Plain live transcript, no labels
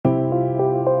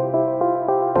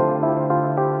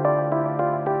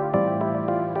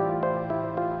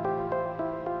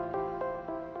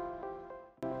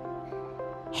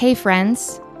Hey,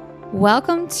 friends.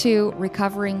 Welcome to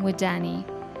Recovering with Danny.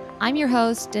 I'm your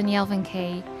host, Danielle Van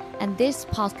Kay, and this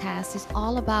podcast is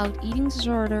all about eating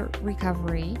disorder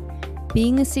recovery,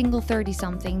 being a single 30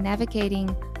 something,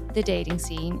 navigating the dating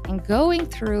scene, and going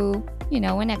through,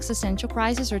 an existential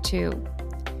crisis or two.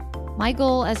 My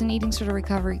goal as an eating disorder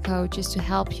recovery coach is to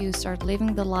help you start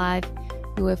living the life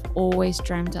you have always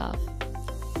dreamt of.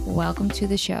 Welcome to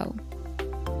the show.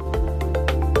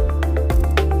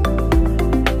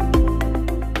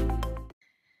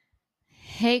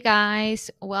 Hey guys,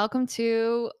 welcome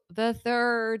to the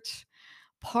third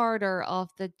parter of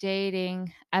the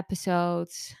dating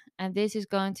episodes. And this is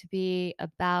going to be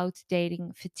about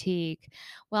dating fatigue.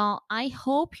 Well, I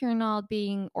hope you're not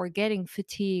being or getting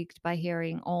fatigued by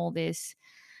hearing all this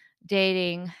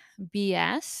dating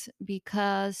BS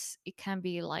because it can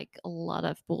be like a lot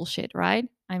of bullshit, right?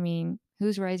 I mean,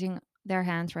 who's raising their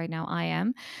hands right now? I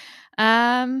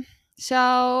am.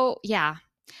 So yeah,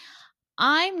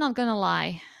 I'm not gonna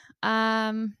lie.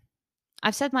 Um,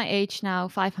 I've said my age now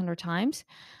 500 times.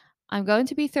 I'm going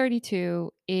to be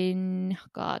 32 in,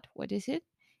 God, what is it?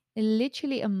 In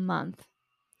literally a month.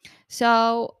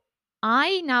 So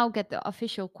I now get the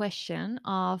official question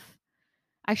of,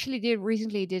 actually did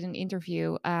recently did an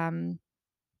interview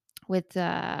with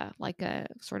like a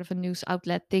sort of a news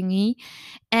outlet thingy.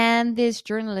 And this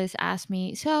journalist asked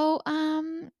me,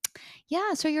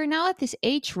 yeah, so you're now at this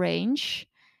age range.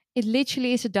 It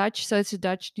literally is a Dutch, so it's a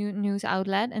Dutch news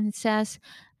outlet, and it says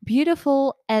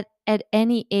beautiful at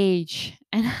any age.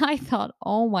 And I thought,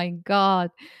 oh my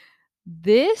god,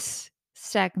 this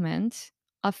segment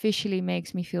officially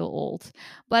makes me feel old.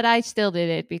 But I still did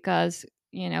it because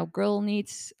girl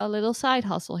needs a little side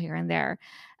hustle here and there.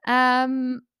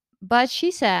 Um, but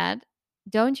she said,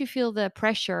 don't you feel the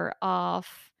pressure of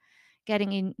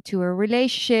getting into a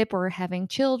relationship or having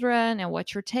children, and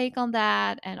what's your take on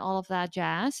that and all of that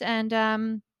jazz? And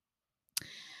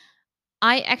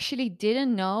I actually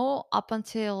didn't know up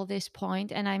until this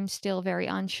point, and I'm still very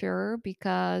unsure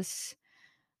because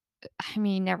I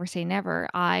mean, never say never.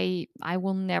 I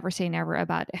will never say never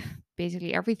about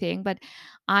basically everything, but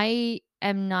I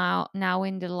am now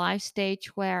in the life stage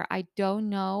where I don't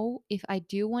know if I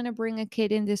do want to bring a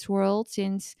kid in this world,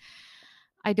 since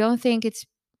I don't think it's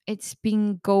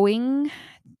been going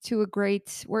to a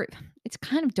great where it's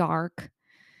kind of dark,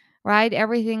 right?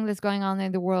 Everything that's going on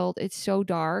in the world, it's so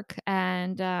dark.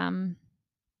 And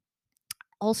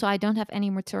also I don't have any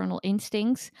maternal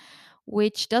instincts,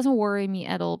 which doesn't worry me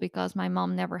at all because my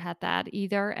mom never had that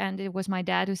either. And it was my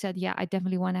dad who said, yeah, I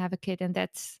definitely want to have a kid. And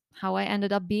that's how I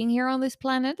ended up being here on this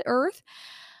planet Earth.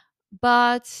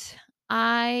 But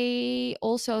I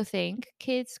also think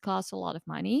kids cost a lot of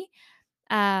money.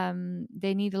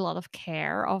 They need a lot of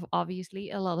care, of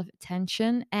obviously a lot of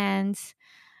attention, and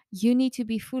you need to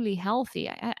be fully healthy.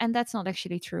 And that's not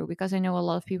actually true, because I know a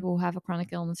lot of people who have a chronic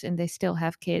illness and they still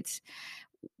have kids,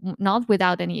 not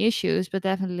without any issues, but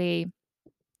definitely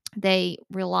they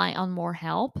rely on more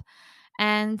help.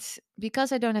 And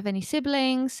because I don't have any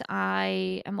siblings,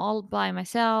 I am all by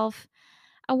myself.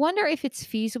 I wonder if it's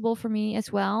feasible for me as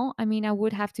well. I mean, I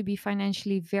would have to be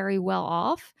financially very well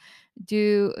off.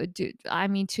 Do I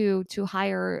mean to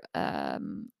hire a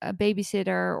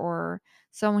babysitter or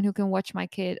someone who can watch my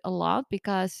kid a lot,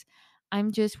 because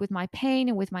I'm just with my pain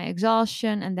and with my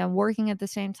exhaustion and then working at the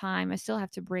same time. I still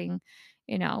have to bring,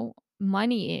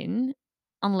 money in,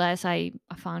 unless I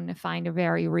find a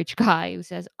very rich guy who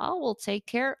says, "I will take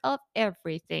care of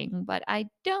everything." But I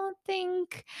don't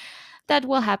think that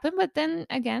will happen. But then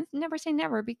again, never say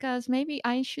never, because maybe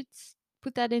I should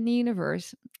put that in the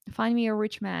universe. Find me a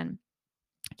rich man.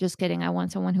 Just kidding. I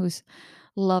want someone who's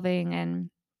loving and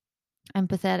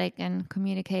empathetic and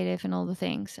communicative and all the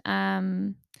things.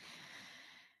 Yeah.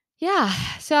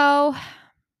 So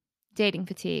dating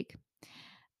fatigue.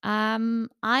 I'm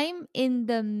in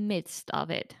the midst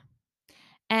of it,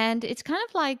 and it's kind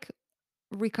of like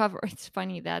recover. It's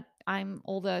funny that I'm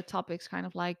all the topics kind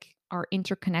of like are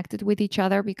interconnected with each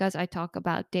other, because I talk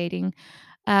about dating,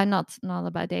 not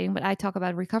about dating, but I talk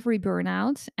about recovery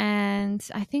burnout. And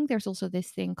I think there's also this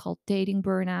thing called dating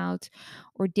burnout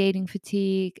or dating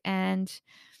fatigue. And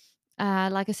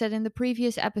like I said in the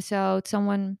previous episode,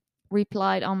 someone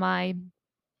replied on my,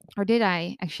 or did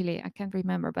I actually? I can't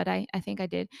remember, but I think I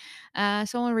did.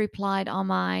 Someone replied on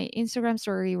my Instagram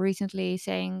story recently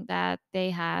saying that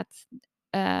they had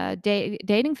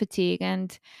dating fatigue,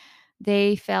 and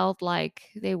they felt like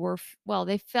they were, well,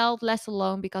 they felt less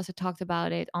alone because I talked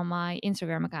about it on my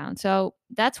Instagram account. So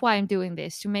that's why I'm doing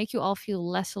this, to make you all feel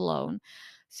less alone.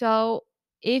 So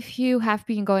if you have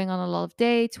been going on a lot of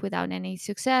dates without any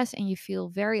success and you feel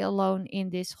very alone in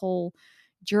this whole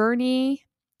journey,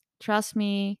 trust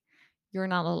me, you're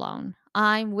not alone.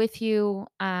 I'm with you.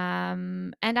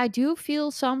 And I do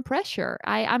feel some pressure.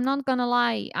 I'm not gonna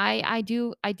lie. I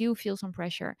do feel some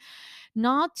pressure.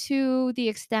 Not to the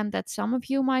extent that some of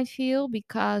you might feel,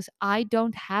 because I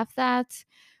don't have that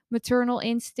maternal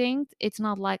instinct. It's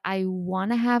not like I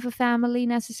want to have a family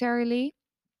necessarily.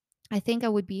 I think I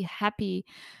would be happy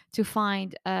to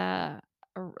find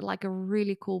like a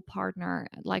really cool partner.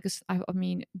 Like I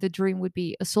mean, the dream would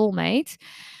be a soulmate,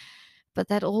 but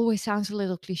that always sounds a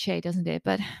little cliche, doesn't it?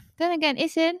 But then again,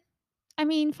 is it? I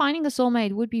mean, finding a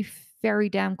soulmate would be very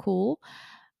damn cool.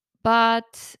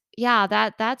 But yeah,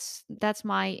 that's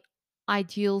my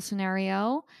ideal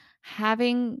scenario.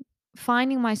 Having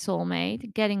Finding my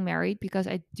soulmate, getting married, because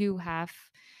I do have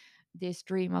this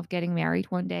dream of getting married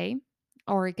one day,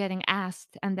 or getting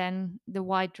asked, and then the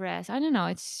white dress. I don't know,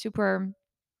 it's super.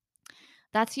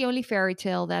 That's the only fairy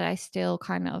tale that I still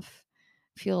kind of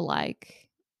feel like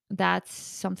that's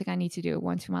something I need to do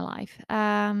once in my life.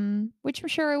 Which I'm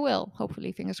sure I will,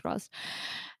 hopefully, fingers crossed.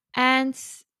 And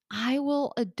I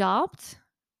will adopt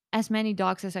as many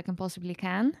dogs as I can possibly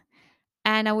can,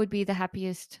 and I would be the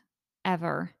happiest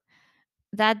ever.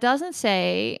 That doesn't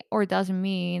say or doesn't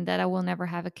mean that I will never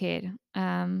have a kid.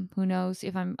 Who knows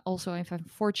if I'm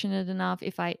fortunate enough,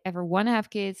 if I ever want to have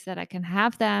kids, that I can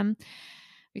have them,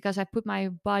 because I put my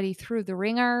body through the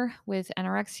ringer with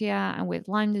anorexia and with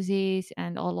Lyme disease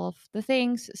and all of the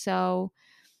things. So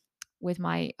with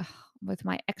my with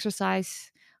my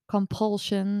exercise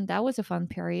compulsion, that was a fun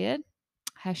period.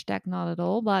 Hashtag not at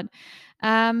all, but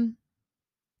um,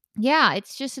 yeah,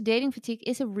 it's just a dating fatigue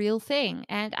is a real thing.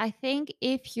 And I think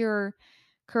if you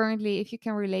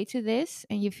can relate to this,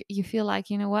 and you feel like,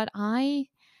 you know what, I'm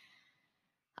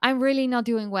really not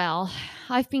doing well.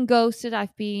 I've been ghosted.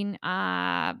 I've been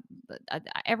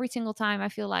every single time I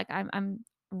feel like I'm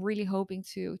really hoping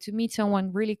to meet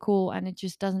someone really cool, and it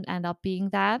just doesn't end up being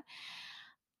that.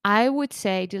 I would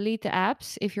say delete the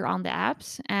apps if you're on the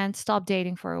apps and stop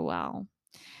dating for a while.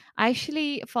 I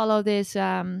actually follow this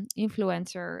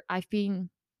influencer. I've been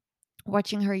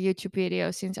watching her YouTube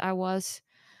videos since I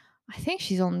think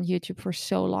she's on YouTube for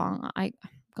so long.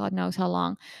 God knows how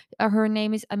long. Her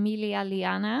name is Amelia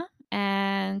Liana,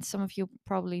 and some of you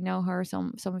probably know her.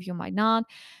 Some of you might not.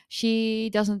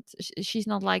 She doesn't. She's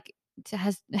not like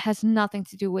has nothing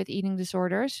to do with eating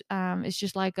disorders. It's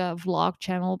just like a vlog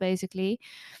channel basically.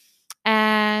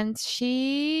 And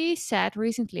she said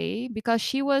recently, because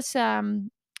she was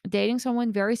dating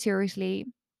someone very seriously,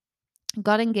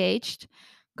 got engaged,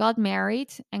 got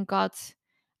married, and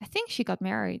I think she got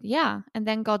married, yeah, and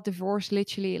then got divorced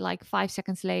literally like 5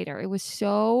 seconds later. It was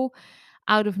so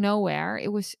out of nowhere.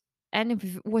 It was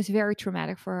very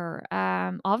traumatic for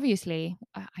her. Obviously,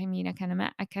 I mean,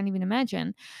 I can't even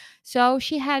imagine. So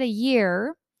she had a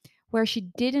year where she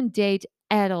didn't date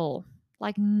at all,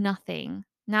 like nothing.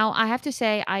 Now, I have to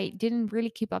say, I didn't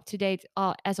really keep up to date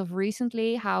as of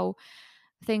recently how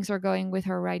things are going with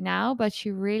her right now, but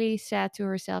she really said to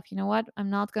herself, you know what, I'm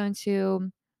not going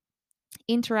to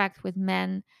interact with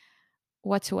men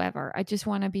whatsoever. I just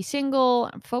want to be single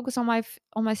and focus on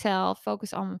on myself,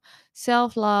 focus on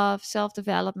self-love,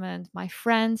 self-development, my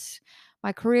friends,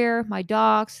 my career, my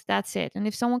dogs, that's it. And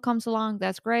if someone comes along,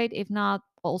 that's great. If not,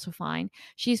 also fine.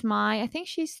 I think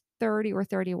she's 30 or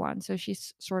 31, so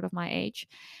she's sort of my age.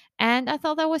 And I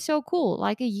thought that was so cool,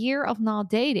 like a year of not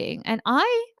dating. And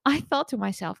I thought to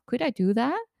myself, could I do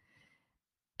that?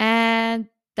 And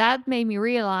that made me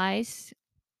realize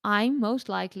I'm most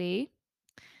likely,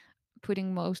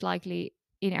 putting most likely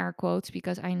in air quotes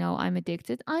because I know I'm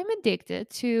addicted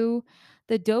to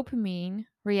the dopamine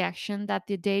reaction that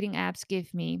the dating apps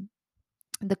give me.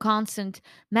 The constant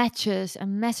matches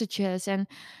and messages, and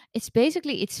it's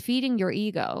feeding your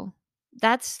ego.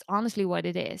 That's honestly what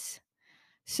it is.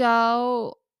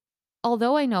 So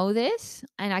although I know this,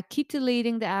 and I keep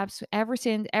deleting the apps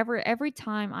every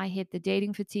time I hit the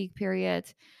dating fatigue period,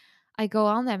 I go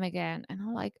on them again, and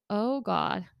I'm like, oh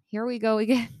god, here we go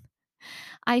again.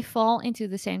 I fall into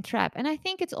the same trap. And I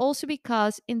think it's also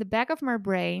because in the back of my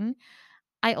brain,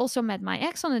 I also met my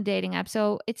ex on a dating app.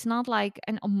 So it's not like,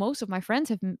 and most of my friends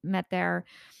have met their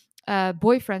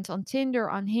boyfriends on Tinder,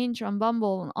 on Hinge, on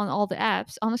Bumble, on all the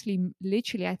apps. Honestly,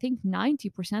 literally, I think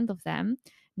 90% of them,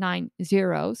 90.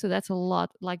 So that's a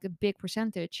lot, like a big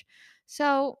percentage.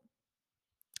 So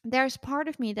there's part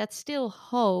of me that still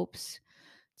hopes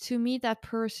to meet that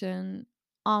person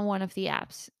on one of the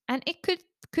apps. And it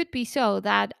could be so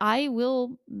that I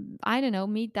will, I don't know,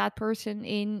 meet that person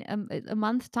in a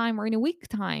month time or in a week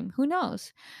time. Who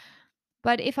knows?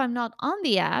 But if I'm not on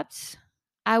the apps,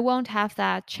 I won't have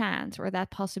that chance or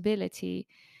that possibility,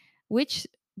 which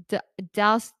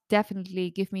does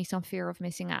definitely give me some fear of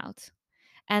missing out.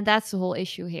 And that's the whole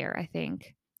issue here, I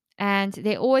think. And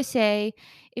they always say,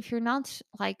 if you're not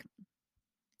like,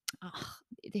 ugh,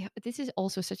 this is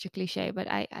also such a cliche, but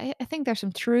I think there's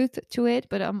some truth to it,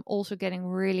 but I'm also getting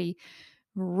really,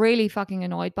 really fucking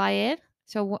annoyed by it.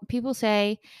 So what people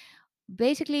say,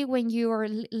 basically, when you are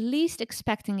least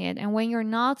expecting it and when you're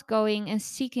not going and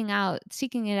seeking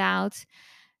it out,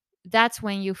 that's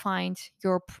when you find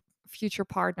your future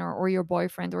partner or your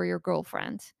boyfriend or your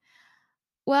girlfriend.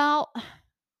 Well,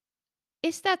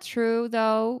 is that true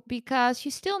though? Because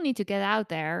you still need to get out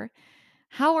there.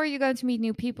 How are you going to meet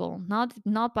new people?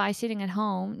 Not by sitting at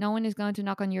home. No one is going to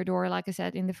knock on your door, like I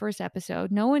said in the first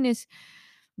episode. No one is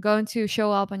going to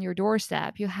show up on your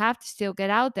doorstep. You have to still get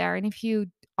out there. And if you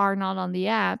are not on the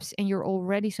apps and you're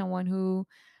already someone who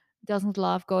doesn't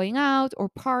love going out or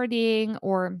partying,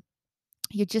 or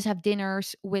you just have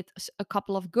dinners with a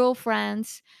couple of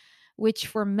girlfriends, which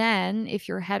for men, if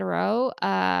you're hetero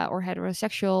or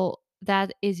heterosexual,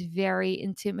 that is very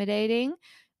intimidating.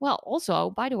 Well,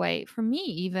 also, by the way, for me,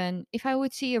 even if I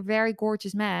would see a very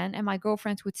gorgeous man and my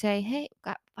girlfriends would say, "Hey,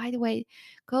 by the way,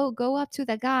 go up to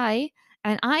that guy,"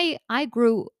 and I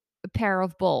grew a pair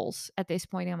of balls at this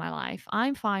point in my life.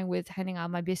 I'm fine with handing out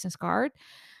my business card,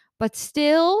 but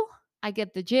still, I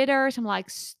get the jitters. I'm like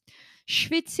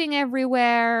schwitzing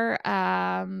everywhere.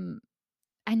 And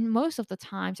most of the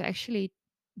times, I actually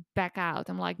back out.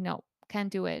 I'm like, no,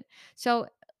 can't do it. So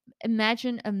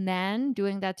imagine a man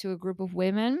doing that to a group of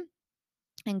women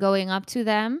and going up to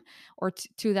them or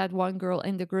to that one girl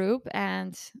in the group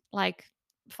and like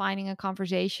finding a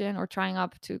conversation or trying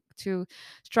up to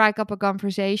strike up a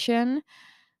conversation.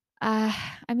 uh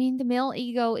I mean, the male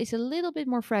ego is a little bit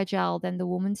more fragile than the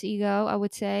woman's ego, I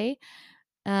would say.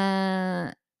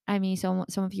 uh, I mean, some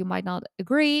of you might not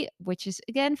agree, which is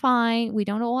again fine. We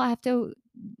don't all have to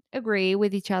agree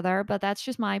with each other, but that's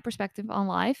just my perspective on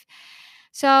life.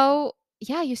 So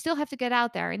yeah, you still have to get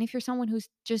out there. And if you're someone who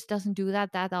just doesn't do that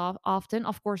often,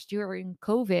 of course, during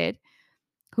COVID,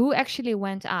 who actually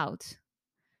went out?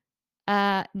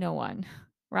 No one,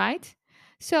 right?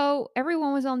 So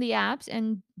everyone was on the apps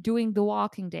and doing the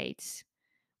walking dates,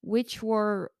 which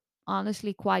were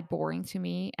honestly quite boring to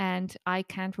me. And I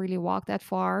can't really walk that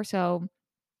far. So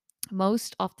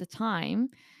most of the time,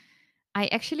 I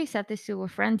actually said this to a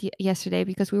friend yesterday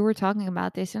because we were talking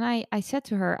about this. And I said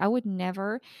to her, I would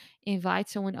never invite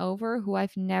someone over who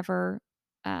I've never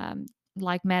um,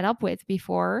 like met up with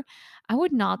before. I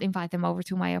would not invite them over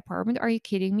to my apartment. Are you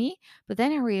kidding me? But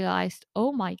then I realized,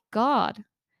 oh my God,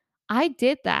 I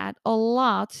did that a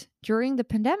lot during the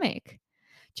pandemic.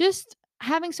 Just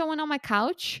having someone on my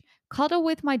couch, cuddle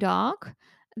with my dog.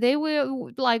 They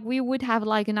will like we would have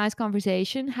like a nice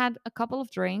conversation, had a couple of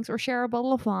drinks or share a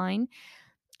bottle of wine,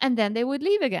 and then they would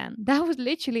leave again. That was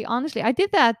literally, honestly, I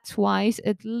did that twice,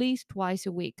 at least twice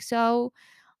a week. So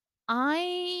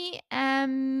I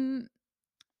am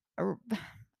r-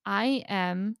 I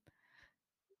am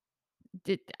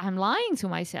I'm lying to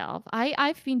myself.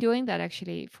 I've been doing that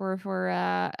actually for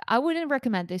I wouldn't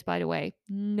recommend this, by the way.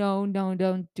 No, no,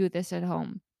 don't do this at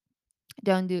home.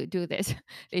 Don't do this.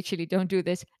 Literally, don't do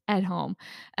this at home.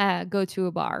 Go to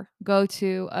a bar, go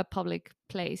to a public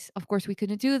place. Of course, we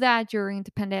couldn't do that during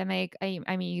the pandemic. I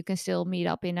mean, you can still meet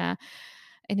up in a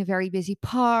very busy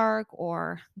park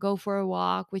or go for a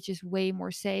walk, which is way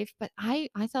more safe. But I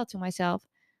thought to myself,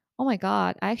 oh my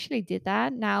God, I actually did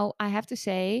that. Now I have to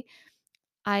say,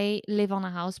 I live on a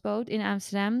houseboat in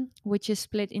Amsterdam, which is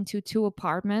split into two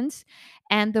apartments,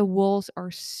 and the walls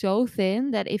are so thin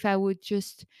that if I would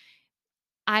just,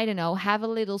 I don't know, have a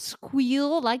little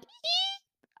squeal, like,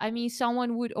 I mean,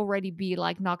 someone would already be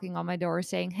like knocking on my door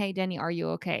saying, "Hey, Danny, are you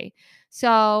okay?"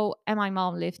 So, and my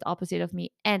mom lived opposite of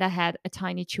me, and I had a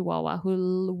tiny chihuahua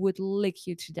who would lick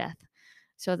you to death.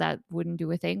 So that wouldn't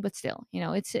do a thing, but still,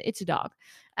 it's a dog.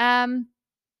 Um,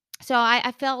 so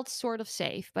I felt sort of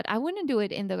safe, but I wouldn't do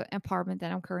it in the apartment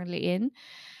that I'm currently in.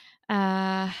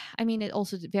 I mean, it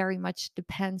also very much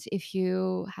depends if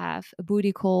you have a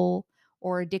booty call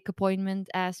or a dick appointment,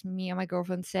 as me and my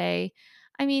girlfriend say.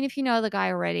 I mean, if you know the guy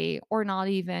already, or not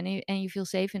even, and you feel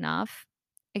safe enough,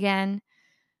 again,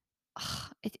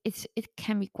 it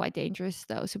can be quite dangerous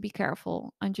though. So be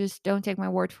careful and just don't take my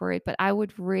word for it. But I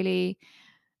would really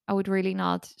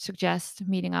not suggest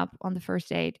meeting up on the first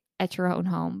date at your own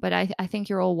home. But I think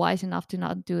you're all wise enough to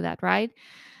not do that, right?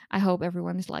 I hope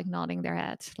everyone is like nodding their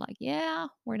heads, like, yeah,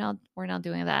 we're not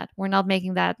doing that. We're not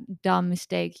making that dumb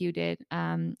mistake you did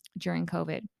during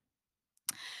COVID.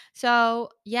 So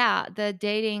yeah, the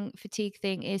dating fatigue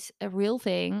thing is a real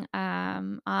thing.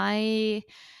 I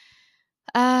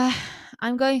Uh,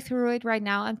 I'm going through it right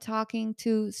now. I'm talking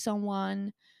to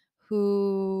someone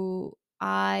who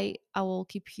I will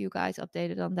keep you guys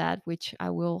updated on that, which I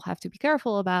will have to be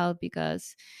careful about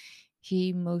because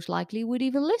he most likely would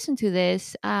even listen to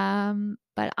this.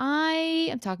 But I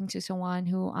am talking to someone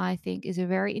who I think is a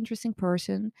very interesting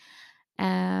person.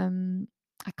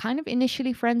 I kind of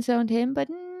initially friend zoned him, but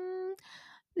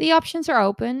the options are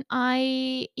open.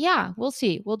 Yeah, we'll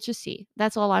see. We'll just see.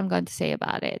 That's all I'm going to say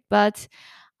about it. But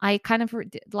I kind of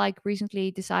like recently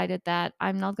decided that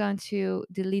I'm not going to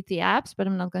delete the apps, but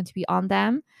I'm not going to be on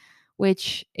them,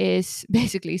 which is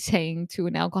basically saying to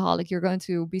an alcoholic, you're going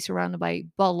to be surrounded by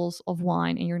bottles of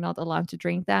wine and you're not allowed to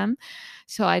drink them.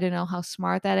 So I don't know how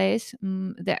smart that is.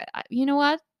 You know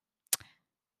what?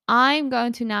 I'm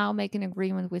going to now make an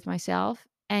agreement with myself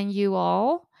and you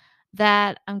all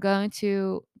that I'm going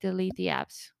to delete the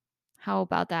apps. How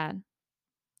about that?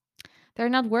 They're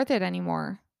not worth it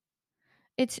anymore.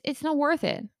 It's not worth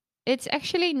it. It's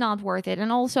actually not worth it.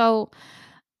 And also,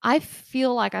 I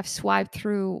feel like I've swiped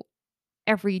through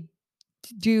every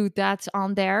dude that's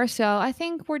on there. So I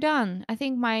think we're done. I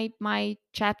think my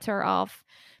chapter of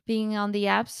being on the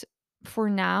apps for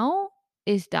now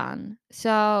is done.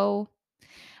 So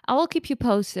I will keep you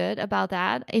posted about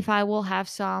that if I will have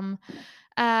some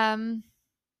um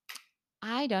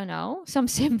I don't know, some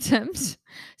symptoms,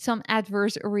 some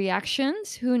adverse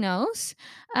reactions, who knows,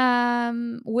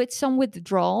 with some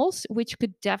withdrawals, which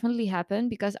could definitely happen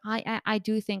because I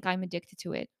do think I'm addicted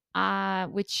to it,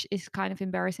 which is kind of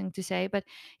embarrassing to say. But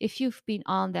if you've been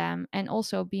on them and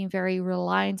also being very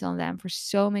reliant on them for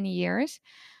so many years,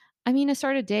 I mean, I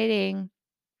started dating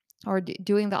or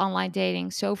doing the online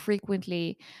dating so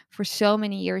frequently for so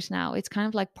many years now. It's kind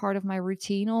of like part of my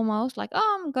routine almost. Like,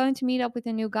 oh, I'm going to meet up with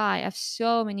a new guy. I have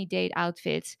so many date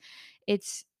outfits.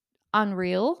 It's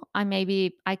unreal. I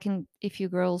can, if you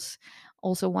girls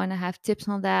also want to have tips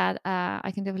on that, I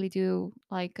can definitely do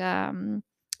like, I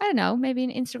don't know, maybe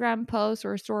an Instagram post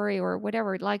or a story or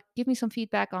whatever. Like, give me some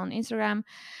feedback on Instagram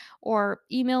or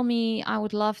email me. I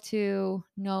would love to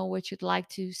know what you'd like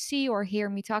to see or hear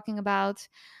me talking about.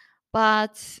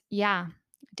 But yeah,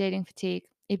 dating fatigue.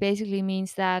 It basically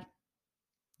means that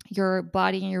your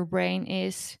body and your brain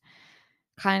is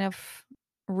kind of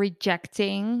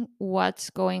rejecting what's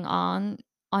going on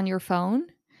your phone.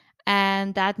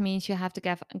 And that means you have to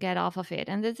get off of it.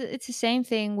 And it's the same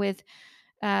thing with,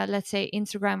 let's say,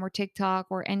 Instagram or TikTok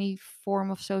or any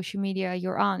form of social media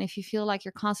you're on. If you feel like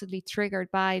you're constantly triggered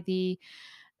by the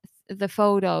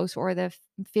photos or the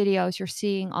videos you're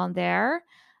seeing on there,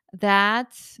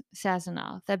 that says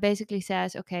enough. That basically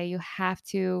says, okay, you have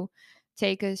to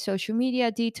take a social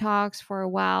media detox for a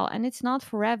while. And it's not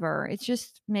forever, it's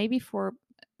just maybe for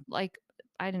like,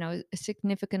 I don't know, a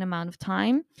significant amount of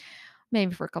time,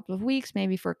 maybe for a couple of weeks,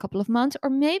 maybe for a couple of months, or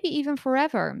maybe even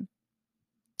forever.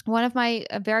 One of my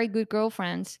very good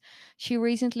girlfriends, she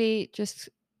recently just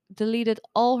deleted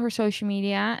all her social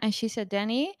media and she said,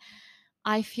 Danny,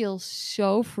 I feel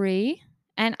so free.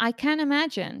 And I can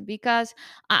imagine because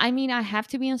I mean, I have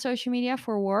to be on social media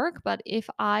for work, but if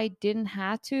I didn't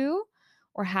have to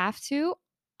or have to,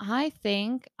 I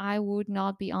think I would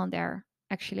not be on there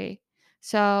actually.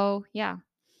 So, yeah.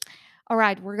 All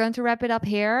right, we're going to wrap it up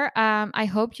here. I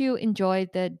hope you enjoyed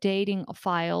the dating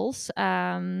files.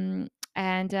 And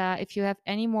if you have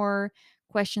any more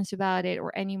questions about it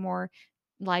or any more,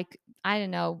 like, I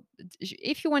don't know,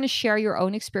 if you want to share your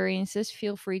own experiences,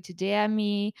 feel free to DM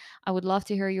me. I would love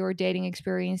to hear your dating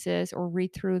experiences or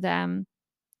read through them.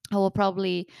 I will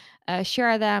probably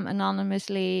share them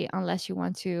anonymously unless you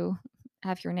want to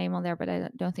have your name on there, but I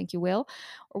don't think you will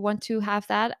or want to have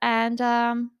that.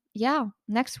 And yeah,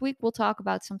 next week we'll talk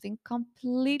about something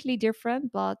completely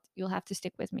different, but you'll have to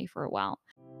stick with me for a while.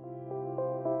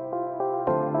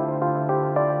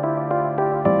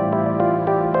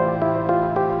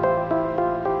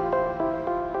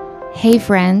 Hey,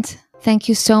 friend, thank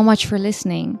you so much for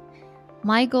listening.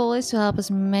 My goal is to help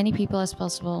as many people as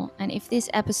possible, and if this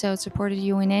episode supported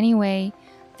you in any way,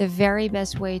 the very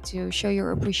best way to show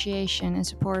your appreciation and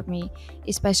support me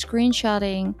is by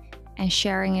screenshotting and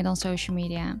sharing it on social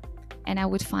media. And I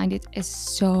would find it is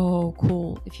so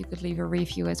cool if you could leave a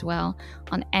review as well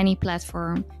on any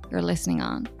platform you're listening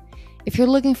on. If you're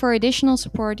looking for additional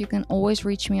support, you can always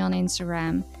reach me on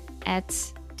Instagram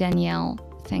at Danielle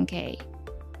Thankay.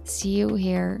 See you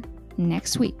here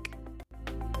next week.